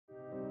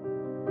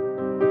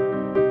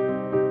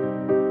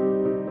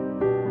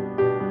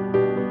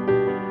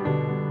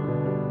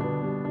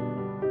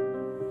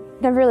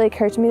never really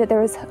occurred to me that there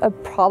was a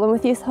problem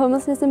with youth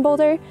homelessness in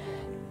Boulder.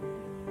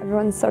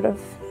 Everyone's sort of,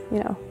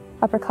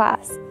 upper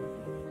class.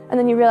 And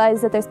then you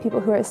realize that there's people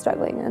who are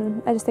struggling,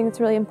 and I just think it's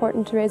really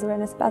important to raise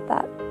awareness about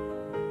that.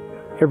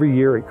 Every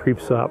year it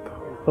creeps up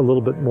a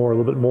little bit more,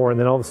 and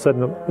then all of a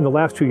sudden in the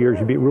last 2 years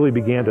you really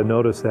began to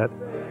notice that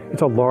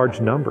it's a large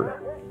number.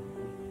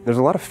 There's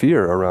a lot of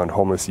fear around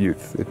homeless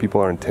youth.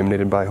 People are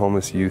intimidated by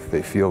homeless youth.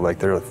 They feel like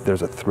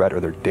there's a threat or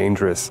they're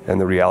dangerous. And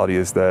the reality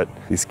is that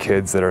these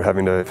kids that are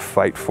having to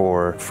fight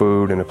for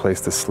food and a place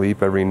to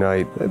sleep every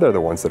night, they're the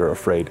ones that are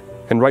afraid.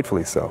 And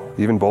rightfully so.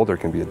 Even Boulder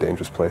can be a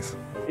dangerous place.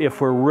 If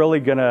we're really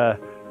going to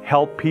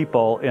help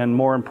people and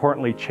more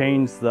importantly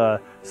change the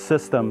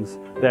systems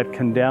that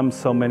condemn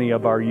so many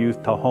of our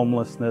youth to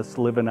homelessness,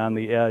 living on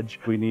the edge,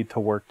 we need to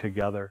work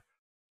together.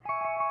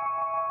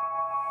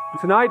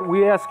 Tonight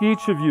we ask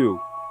each of you,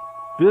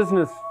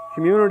 business,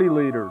 community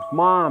leaders,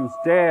 moms,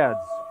 dads,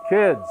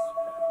 kids,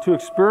 to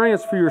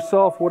experience for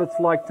yourself what it's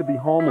like to be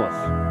homeless.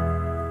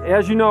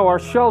 As you know, our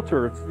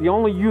shelter, it's the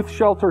only youth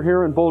shelter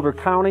here in Boulder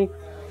County.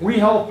 We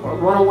help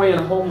runaway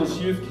and homeless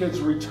youth kids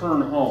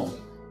return home.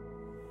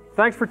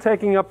 Thanks for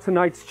taking up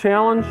tonight's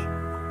challenge,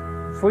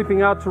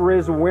 Sleeping Out to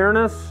raise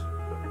awareness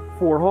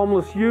for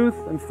homeless youth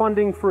and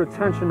funding for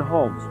Attention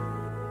Homes.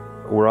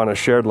 We're on a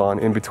shared lawn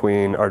in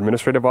between our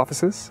administrative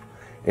offices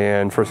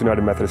and First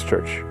United Methodist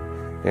Church.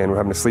 And we're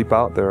having to sleep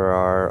out. There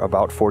are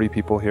about 40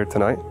 people here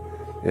tonight.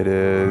 It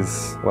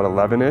is,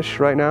 11-ish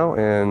right now,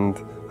 and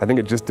I think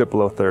it just dipped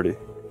below 30.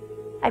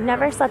 I've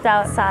never slept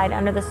outside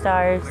under the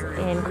stars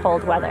in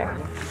cold weather.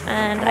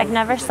 And I've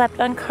never slept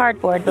on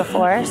cardboard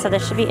before, so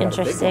this should be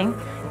interesting.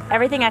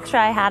 Everything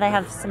extra I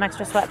have some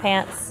extra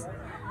sweatpants,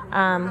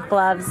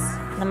 gloves,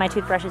 and then my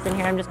toothbrush is in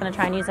here. I'm just gonna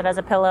try and use it as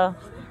a pillow.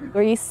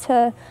 We're used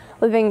to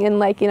living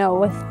in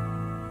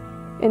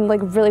in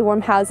really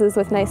warm houses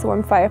with nice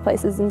warm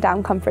fireplaces and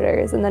down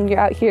comforters, and then you're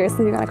out here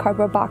sleeping on a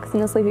cardboard box in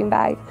a sleeping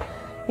bag,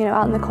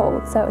 out in the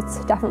cold. So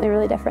it's definitely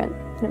really different,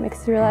 and it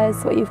makes you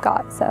realize what you've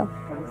got. So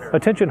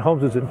Attention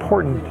Homes is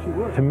important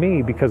to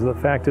me because the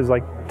fact is,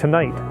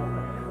 tonight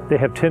they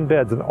have 10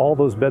 beds and all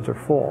those beds are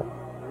full.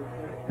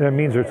 And that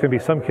means there's going to be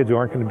some kids who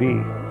aren't going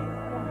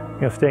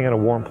to be staying in a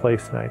warm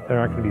place tonight. They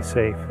aren't going to be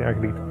safe. They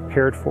aren't going to be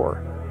cared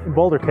for. In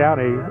Boulder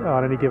County,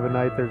 on any given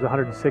night, there's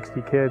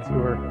 160 kids who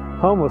are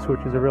homeless,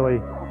 which is a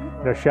really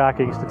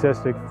shocking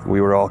statistic.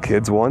 We were all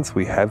kids once.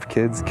 We have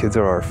kids. Kids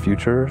are our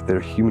future. They're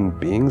human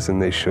beings,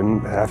 and they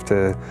shouldn't have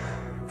to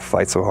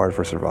fight so hard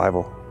for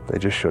survival. They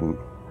just shouldn't.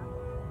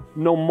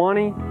 No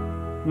money,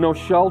 no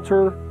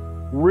shelter,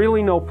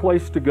 really no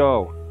place to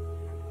go.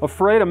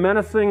 Afraid a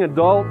menacing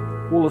adult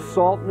will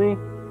assault me,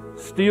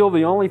 steal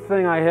the only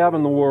thing I have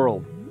in the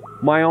world,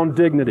 my own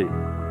dignity.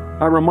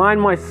 I remind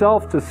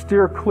myself to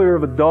steer clear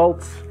of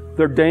adults.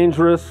 They're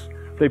dangerous.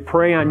 They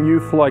prey on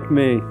youth like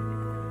me.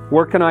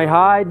 Where can I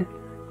hide,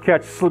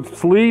 catch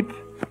sleep,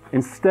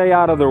 and stay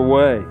out of their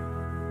way?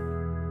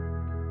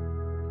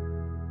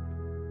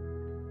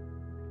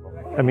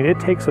 It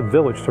takes a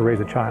village to raise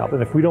a child,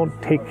 and if we don't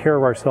take care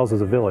of ourselves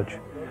as a village,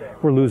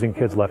 we're losing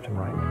kids left and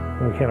right,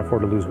 and we can't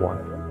afford to lose one.